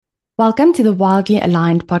Welcome to the Wildly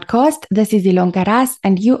Aligned podcast. This is Ilonka Ras,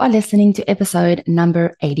 and you are listening to episode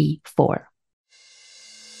number 84.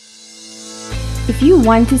 If you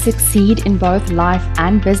want to succeed in both life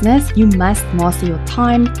and business, you must master your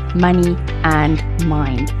time, money, and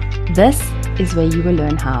mind. This is where you will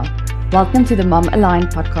learn how. Welcome to the Mom Aligned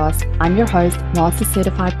podcast. I'm your host, Master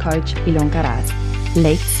Certified Coach Ilonka Ras.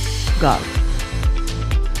 Let's go.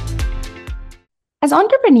 As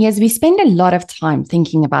entrepreneurs, we spend a lot of time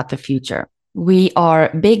thinking about the future. We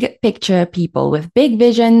are big picture people with big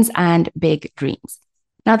visions and big dreams.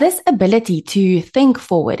 Now, this ability to think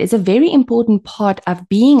forward is a very important part of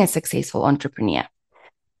being a successful entrepreneur.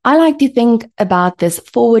 I like to think about this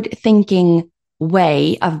forward-thinking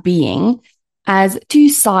way of being as two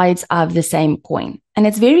sides of the same coin. And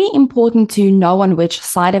it's very important to know on which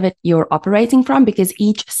side of it you're operating from, because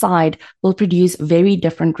each side will produce very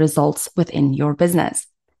different results within your business.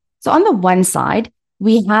 So on the one side,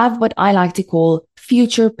 we have what I like to call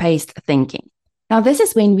future-paced thinking. Now, this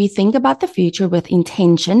is when we think about the future with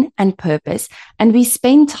intention and purpose, and we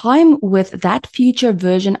spend time with that future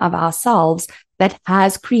version of ourselves that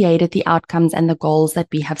has created the outcomes and the goals that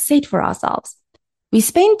we have set for ourselves. We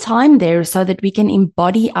spend time there so that we can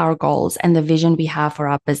embody our goals and the vision we have for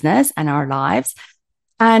our business and our lives.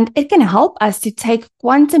 And it can help us to take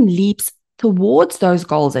quantum leaps towards those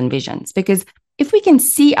goals and visions, because if we can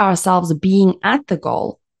see ourselves being at the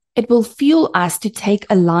goal, it will fuel us to take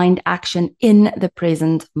aligned action in the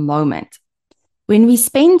present moment. When we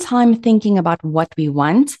spend time thinking about what we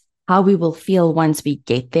want, how we will feel once we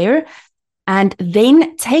get there, and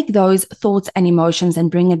then take those thoughts and emotions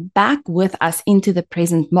and bring it back with us into the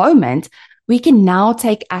present moment, we can now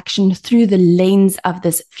take action through the lens of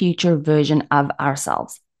this future version of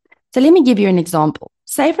ourselves. So let me give you an example.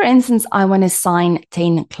 Say, for instance, I want to sign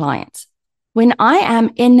 10 clients. When I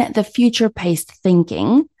am in the future-paced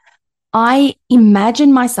thinking, I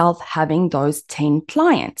imagine myself having those 10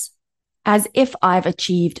 clients as if I've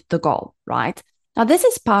achieved the goal, right? Now, this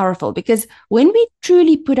is powerful because when we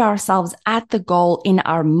truly put ourselves at the goal in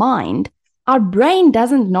our mind, our brain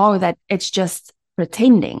doesn't know that it's just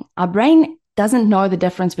pretending. Our brain doesn't know the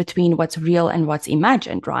difference between what's real and what's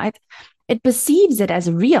imagined, right? It perceives it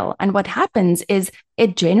as real. And what happens is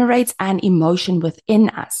it generates an emotion within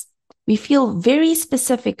us. We feel very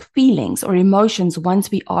specific feelings or emotions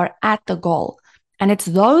once we are at the goal. And it's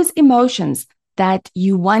those emotions that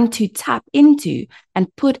you want to tap into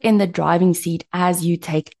and put in the driving seat as you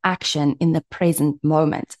take action in the present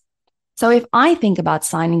moment. So if I think about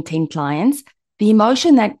signing 10 clients, the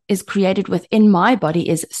emotion that is created within my body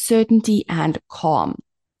is certainty and calm.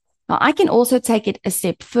 Now, I can also take it a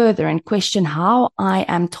step further and question how I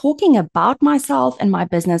am talking about myself and my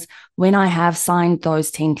business when I have signed those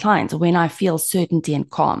 10 clients, when I feel certainty and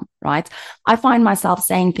calm, right? I find myself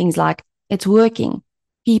saying things like, it's working.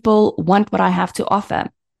 People want what I have to offer.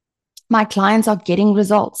 My clients are getting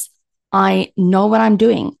results. I know what I'm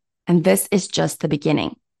doing. And this is just the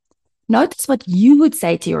beginning. Notice what you would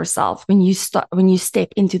say to yourself when you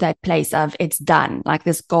step into that place of it's done, like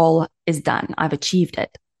this goal is done. I've achieved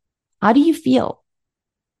it. How do you feel?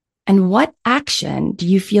 And what action do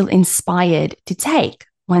you feel inspired to take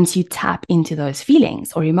once you tap into those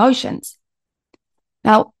feelings or emotions?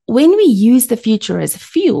 Now, when we use the future as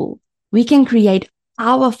fuel, we can create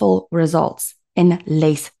powerful results in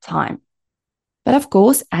less time. But of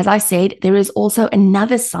course, as I said, there is also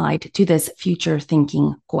another side to this future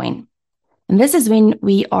thinking coin. And this is when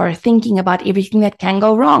we are thinking about everything that can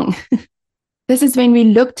go wrong. This is when we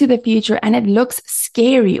look to the future and it looks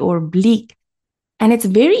scary or bleak. And it's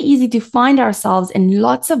very easy to find ourselves in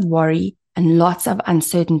lots of worry and lots of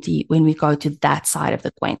uncertainty when we go to that side of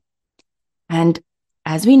the coin. And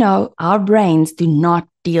as we know, our brains do not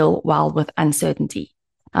deal well with uncertainty.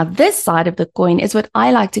 Now, this side of the coin is what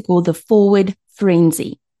I like to call the forward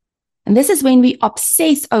frenzy. And this is when we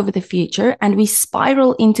obsess over the future and we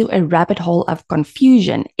spiral into a rabbit hole of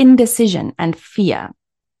confusion, indecision, and fear.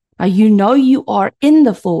 Now, you know you are in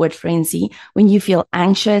the forward frenzy when you feel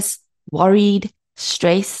anxious, worried,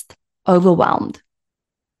 stressed, overwhelmed.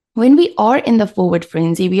 When we are in the forward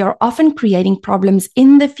frenzy, we are often creating problems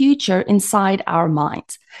in the future inside our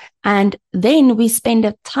minds. And then we spend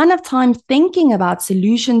a ton of time thinking about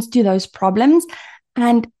solutions to those problems.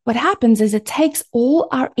 And what happens is it takes all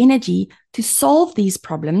our energy to solve these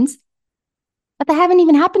problems, but they haven't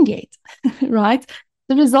even happened yet, right?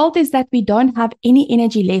 The result is that we don't have any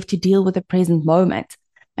energy left to deal with the present moment.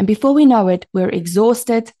 And before we know it, we're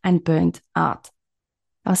exhausted and burnt out.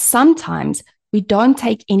 Now, sometimes we don't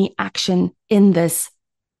take any action in this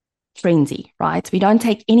frenzy, right? We don't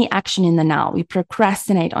take any action in the now. We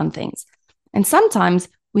procrastinate on things. And sometimes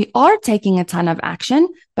we are taking a ton of action,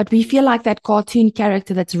 but we feel like that cartoon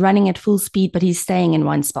character that's running at full speed, but he's staying in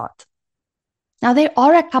one spot. Now, there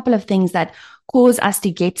are a couple of things that cause us to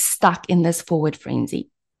get stuck in this forward frenzy.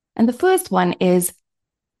 And the first one is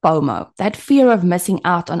FOMO, that fear of missing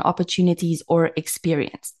out on opportunities or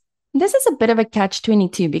experience. And this is a bit of a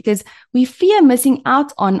catch-22 because we fear missing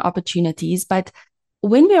out on opportunities, but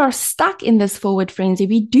when we are stuck in this forward frenzy,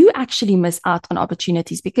 we do actually miss out on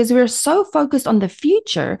opportunities because we're so focused on the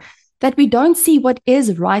future that we don't see what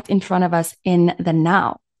is right in front of us in the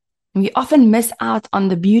now. And we often miss out on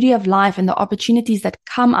the beauty of life and the opportunities that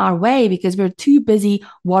come our way because we're too busy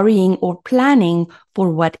worrying or planning for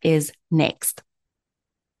what is next.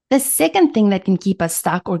 The second thing that can keep us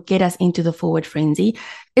stuck or get us into the forward frenzy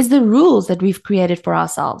is the rules that we've created for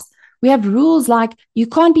ourselves. We have rules like you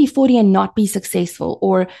can't be 40 and not be successful,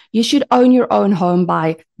 or you should own your own home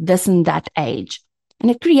by this and that age. And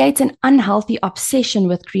it creates an unhealthy obsession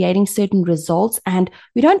with creating certain results. And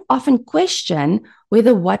we don't often question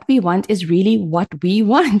whether what we want is really what we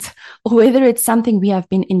want, or whether it's something we have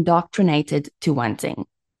been indoctrinated to wanting.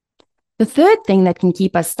 The third thing that can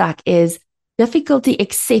keep us stuck is difficulty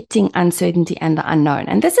accepting uncertainty and the unknown.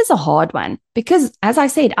 And this is a hard one because, as I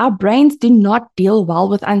said, our brains do not deal well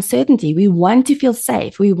with uncertainty. We want to feel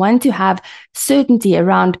safe. We want to have certainty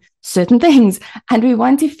around certain things, and we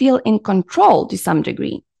want to feel in control to some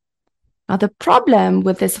degree. Now, the problem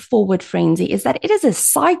with this forward frenzy is that it is a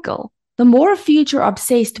cycle. The more future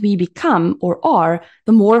obsessed we become or are,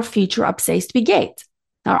 the more future obsessed we get.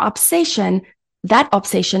 Our that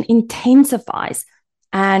obsession intensifies.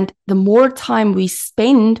 And the more time we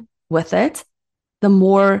spend with it, the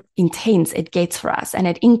more intense it gets for us. And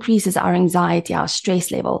it increases our anxiety, our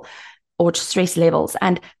stress levels.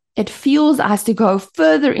 And it fuels us to go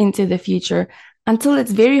further into the future until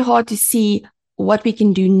it's very hard to see what we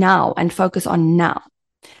can do now and focus on now.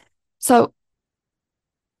 So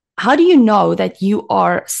how do you know that you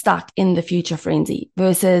are stuck in the future frenzy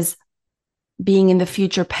versus being in the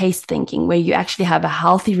future paced thinking, where you actually have a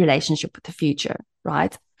healthy relationship with the future,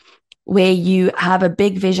 right? Where you have a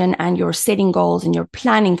big vision and you're setting goals and you're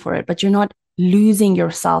planning for it, but you're not losing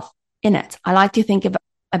yourself in it. I like to think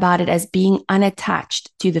about it as being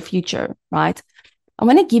unattached to the future, right? I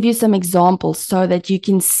want to give you some examples so that you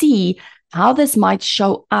can see how this might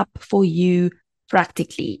show up for you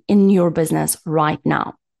practically in your business right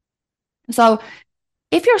now. So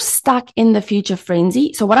if you're stuck in the future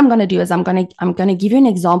frenzy, so what I'm going to do is I'm going to give you an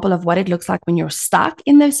example of what it looks like when you're stuck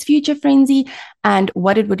in this future frenzy and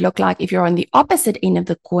what it would look like if you're on the opposite end of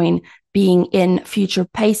the coin, being in future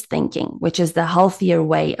paced thinking, which is the healthier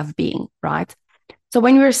way of being, right? So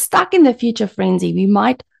when we're stuck in the future frenzy, we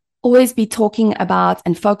might always be talking about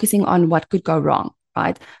and focusing on what could go wrong,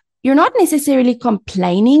 right? You're not necessarily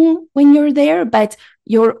complaining when you're there, but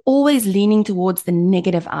you're always leaning towards the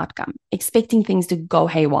negative outcome, expecting things to go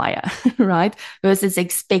haywire, right? Versus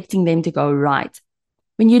expecting them to go right.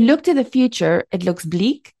 When you look to the future, it looks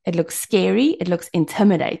bleak, it looks scary, it looks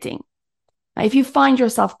intimidating. Now, if you find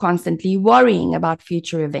yourself constantly worrying about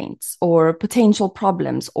future events or potential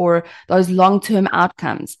problems or those long-term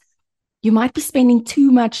outcomes, you might be spending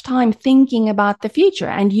too much time thinking about the future,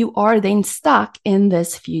 and you are then stuck in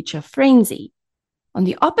this future frenzy. On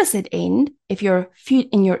the opposite end, if you're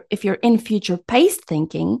in future paced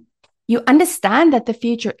thinking, you understand that the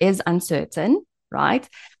future is uncertain, right?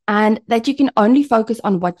 And that you can only focus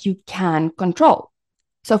on what you can control.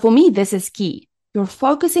 So for me, this is key. You're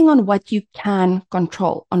focusing on what you can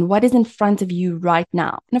control, on what is in front of you right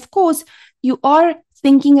now. And of course, you are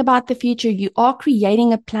thinking about the future. You are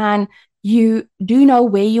creating a plan. You do know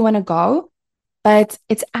where you want to go, but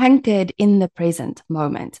it's anchored in the present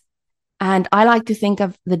moment. And I like to think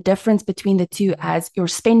of the difference between the two as you're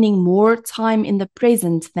spending more time in the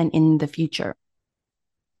present than in the future.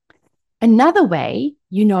 Another way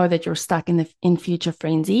you know that you're stuck in future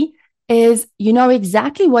frenzy is you know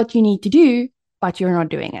exactly what you need to do, but you're not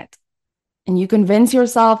doing it. And you convince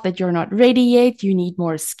yourself that you're not ready yet. You need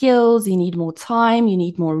more skills, you need more time, you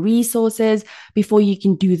need more resources before you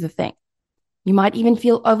can do the thing. You might even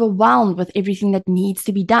feel overwhelmed with everything that needs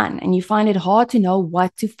to be done, and you find it hard to know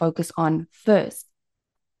what to focus on first.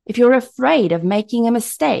 If you're afraid of making a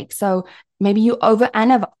mistake, so maybe you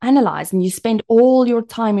overanalyze and you spend all your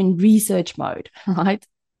time in research mode, right?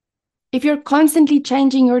 If you're constantly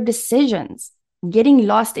changing your decisions, getting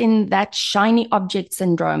lost in that shiny object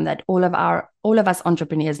syndrome that all of us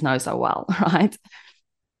entrepreneurs know so well, right?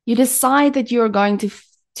 You decide that you're going to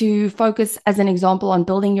focus, as an example, on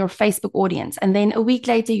building your Facebook audience. And then a week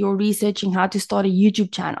later, you're researching how to start a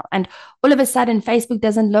YouTube channel. And all of a sudden, Facebook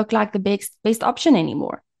doesn't look like the best option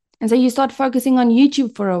anymore. And so you start focusing on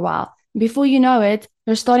YouTube for a while. Before you know it,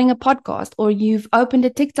 you're starting a podcast or you've opened a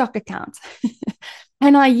TikTok account.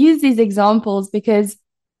 And I use these examples because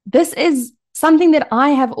this is something that I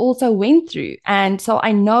have also went through. And so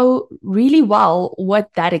I know really well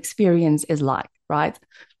what that experience is like, right?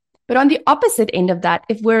 But on the opposite end of that,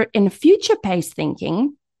 if we're in future-paced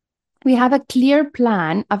thinking, we have a clear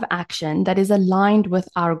plan of action that is aligned with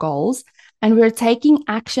our goals, and we're taking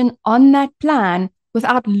action on that plan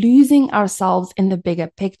without losing ourselves in the bigger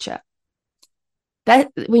picture.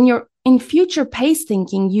 That when you're in future-paced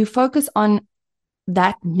thinking, you focus on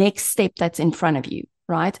that next step that's in front of you,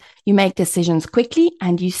 right? You make decisions quickly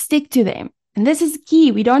and you stick to them. And this is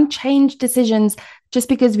key. We don't change decisions just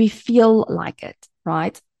because we feel like it,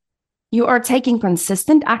 right? You are taking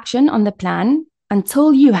consistent action on the plan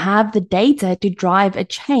until you have the data to drive a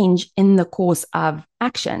change in the course of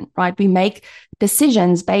action, right? We make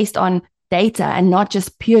decisions based on data and not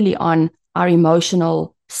just purely on our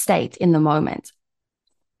emotional state in the moment.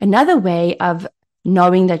 Another way of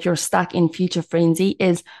knowing that you're stuck in future frenzy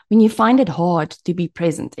is when you find it hard to be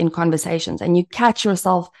present in conversations and you catch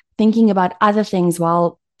yourself thinking about other things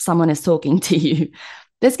while someone is talking to you.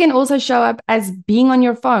 This can also show up as being on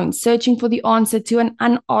your phone, searching for the answer to an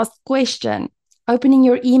unasked question, opening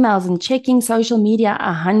your emails and checking social media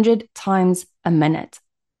 100 times a minute.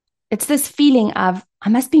 It's this feeling of, I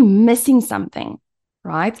must be missing something,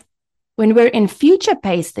 right? When we're in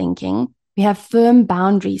future-paced thinking, we have firm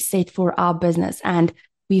boundaries set for our business and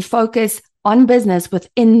we focus on business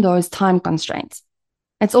within those time constraints.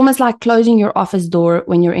 It's almost like closing your office door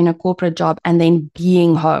when you're in a corporate job and then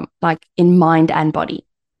being home, like in mind and body.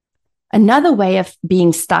 Another way of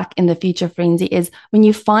being stuck in the future frenzy is when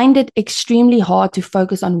you find it extremely hard to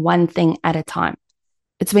focus on one thing at a time.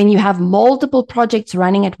 It's when you have multiple projects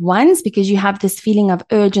running at once because you have this feeling of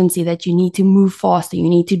urgency that you need to move faster, you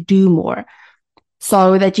need to do more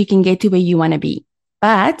so that you can get to where you want to be.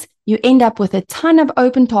 But you end up with a ton of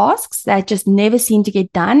open tasks that just never seem to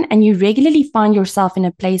get done. And you regularly find yourself in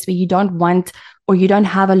a place where you don't want or you don't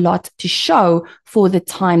have a lot to show for the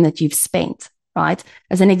time that you've spent. Right?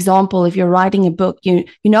 As an example, if you're writing a book, you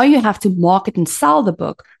know you have to market and sell the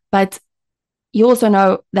book, but you also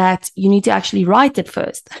know that you need to actually write it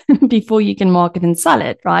first before you can market and sell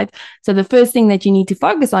it, right? So the first thing that you need to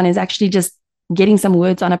focus on is actually just getting some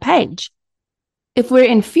words on a page. If we're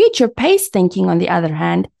in future-paced thinking, on the other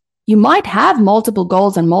hand, you might have multiple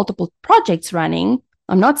goals and multiple projects running.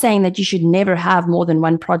 I'm not saying that you should never have more than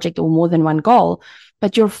one project or more than one goal,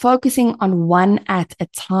 but you're focusing on one at a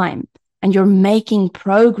time. And you're making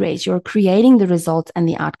progress, you're creating the results and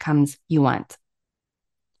the outcomes you want.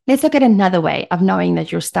 Let's look at another way of knowing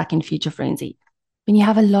that you're stuck in future frenzy. When you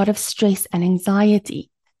have a lot of stress and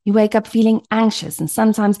anxiety, you wake up feeling anxious, and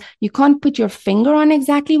sometimes you can't put your finger on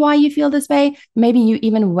exactly why you feel this way. Maybe you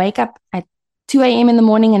even wake up at 2 a.m. in the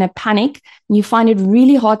morning in a panic, and you find it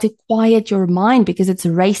really hard to quiet your mind because it's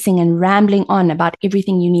racing and rambling on about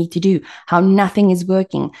everything you need to do, how nothing is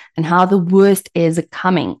working, and how the worst is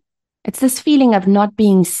coming. It's this feeling of not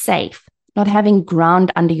being safe, not having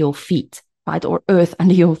ground under your feet, right? Or earth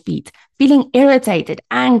under your feet, feeling irritated,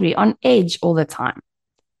 angry, on edge all the time.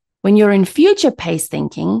 When you're in future-paced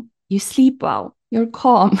thinking, you sleep well, you're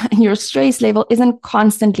calm, and your stress level isn't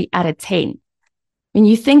constantly at a 10. When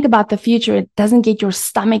you think about the future, it doesn't get your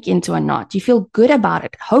stomach into a knot. You feel good about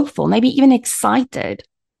it, hopeful, maybe even excited.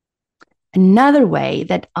 Another way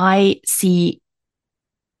that I see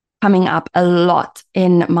coming up a lot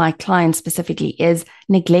in my clients specifically is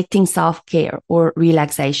neglecting self-care or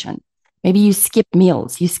relaxation. Maybe you skip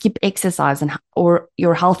meals, you skip exercise or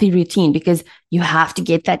your healthy routine because you have to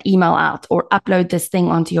get that email out or upload this thing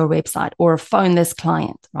onto your website or phone this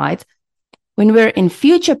client, right? When we're in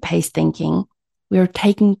future-paced thinking, we're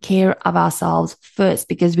taking care of ourselves first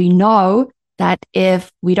because we know that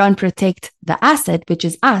if we don't protect the asset, which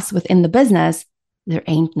is us within the business, there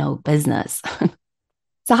ain't no business.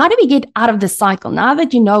 So how do we get out of this cycle? Now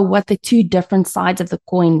that you know what the two different sides of the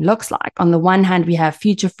coin looks like, on the one hand, we have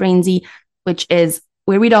future frenzy, which is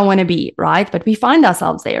where we don't want to be, right? But we find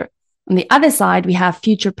ourselves there. On the other side, we have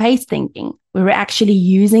future-paced thinking, where we're actually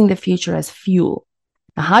using the future as fuel.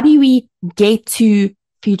 Now, how do we get to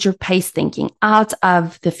future-paced thinking, out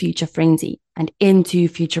of the future frenzy and into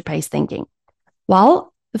future-paced thinking?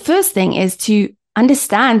 Well, the first thing is to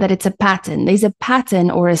understand that it's a pattern. There's a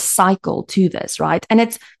pattern or a cycle to this, right?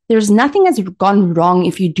 And there's nothing has gone wrong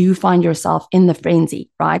if you do find yourself in the frenzy,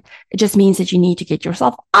 right? It just means that you need to get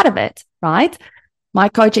yourself out of it, right? My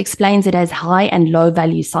coach explains it as high and low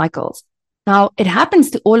value cycles. Now, it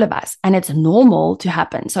happens to all of us and it's normal to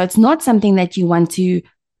happen. So it's not something that you want to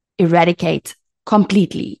eradicate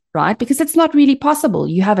completely, right? Because it's not really possible.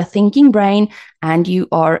 You have a thinking brain and you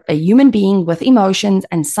are a human being with emotions,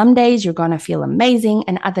 and some days you're going to feel amazing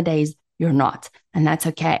and other days you're not, and that's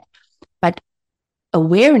okay. But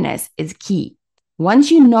awareness is key.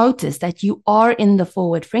 Once you notice that you are in the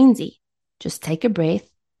forward frenzy, just take a breath,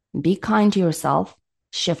 be kind to yourself,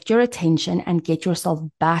 shift your attention, and get yourself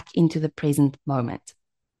back into the present moment.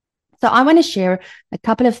 So I want to share a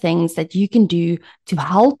couple of things that you can do to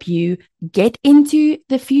help you get into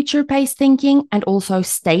the future-paced thinking and also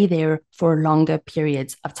stay there for longer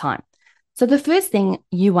periods of time. So the first thing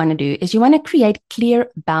you want to do is you want to create clear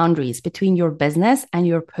boundaries between your business and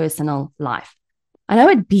your personal life. I know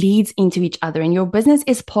it bleeds into each other, and your business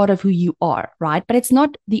is part of who you are, right? But it's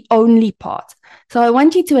not the only part. So I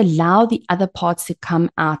want you to allow the other parts to come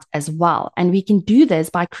out as well. And we can do this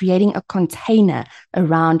by creating a container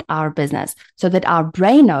around our business so that our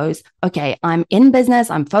brain knows, okay, I'm in business,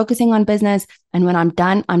 I'm focusing on business. And when I'm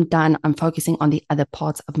done, I'm done. I'm focusing on the other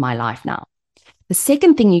parts of my life now. The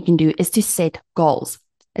second thing you can do is to set goals.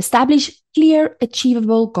 Establish clear,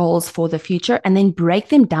 achievable goals for the future and then break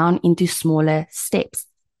them down into smaller steps.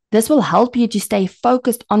 This will help you to stay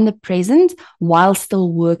focused on the present while still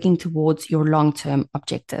working towards your long-term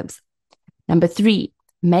objectives. Number 3,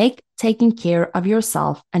 make taking care of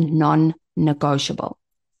yourself a non-negotiable.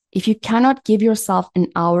 If you cannot give yourself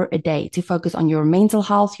an hour a day to focus on your mental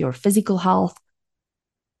health, your physical health,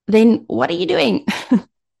 then what are you doing?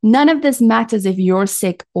 None of this matters if you're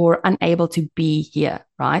sick or unable to be here,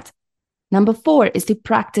 right? Number 4 is to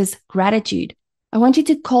practice gratitude. I want you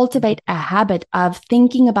to cultivate a habit of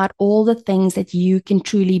thinking about all the things that you can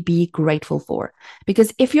truly be grateful for.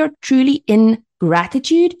 Because if you're truly in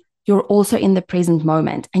gratitude, you're also in the present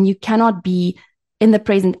moment, and you cannot be in the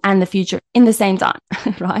present and the future in the same time,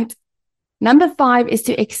 right? Number 5 is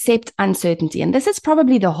to accept uncertainty. And this is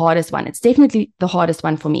probably the hardest one. It's definitely the hardest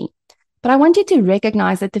one for me. But I want you to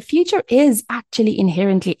recognize that the future is actually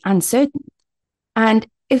inherently uncertain. And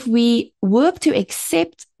if we work to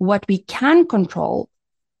accept what we can control,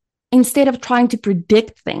 instead of trying to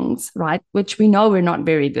predict things, right, which we know we're not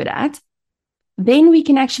very good at, then we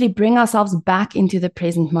can actually bring ourselves back into the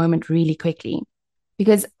present moment really quickly.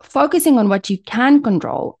 Because focusing on what you can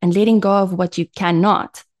control and letting go of what you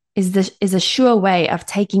cannot is a sure way of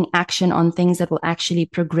taking action on things that will actually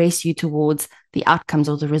progress you towards the outcomes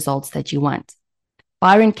or the results that you want.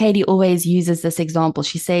 Byron Katie always uses this example.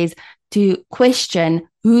 She says to question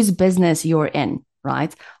whose business you're in,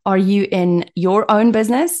 right? Are you in your own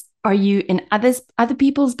business? Are you in other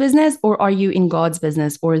people's business? Or are you in God's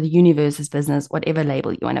business or the universe's business, whatever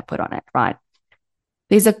label you want to put on it, right?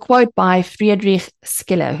 There's a quote by Friedrich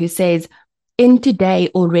Schiller who says, "In today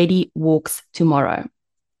already walks tomorrow."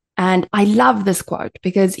 And I love this quote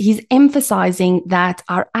because he's emphasizing that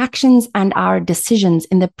our actions and our decisions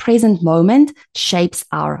in the present moment shapes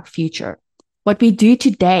our future. What we do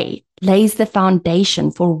today lays the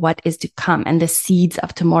foundation for what is to come and the seeds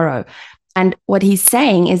of tomorrow. And what he's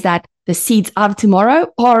saying is that the seeds of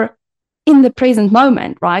tomorrow are in the present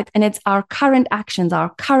moment, right? And it's our current actions,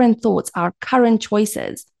 our current thoughts, our current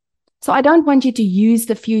choices. So I don't want you to use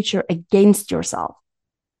the future against yourself.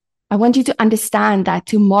 I want you to understand that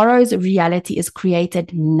tomorrow's reality is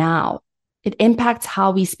created now. It impacts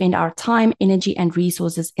how we spend our time, energy, and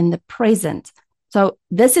resources in the present. So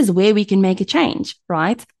this is where we can make a change,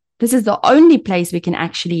 right? This is the only place we can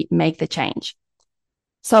actually make the change.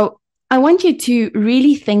 So I want you to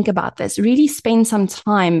really think about this, really spend some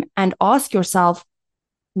time and ask yourself,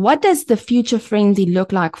 what does the future frenzy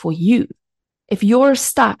look like for you? If you're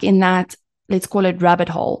stuck in that, let's call it rabbit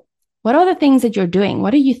hole, what are the things that you're doing?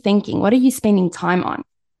 What are you thinking? What are you spending time on?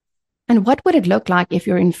 And what would it look like if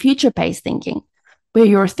you're in future-paced thinking, where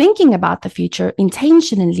you're thinking about the future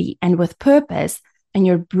intentionally and with purpose, and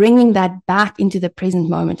you're bringing that back into the present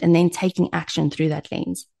moment and then taking action through that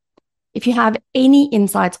lens? If you have any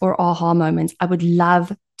insights or aha moments, I would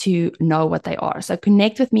love to know what they are. So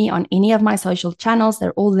connect with me on any of my social channels.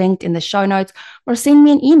 They're all linked in the show notes, or send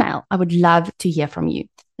me an email. I would love to hear from you.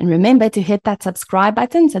 And remember to hit that subscribe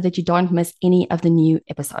button so that you don't miss any of the new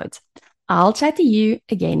episodes. I'll chat to you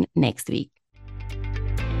again next week.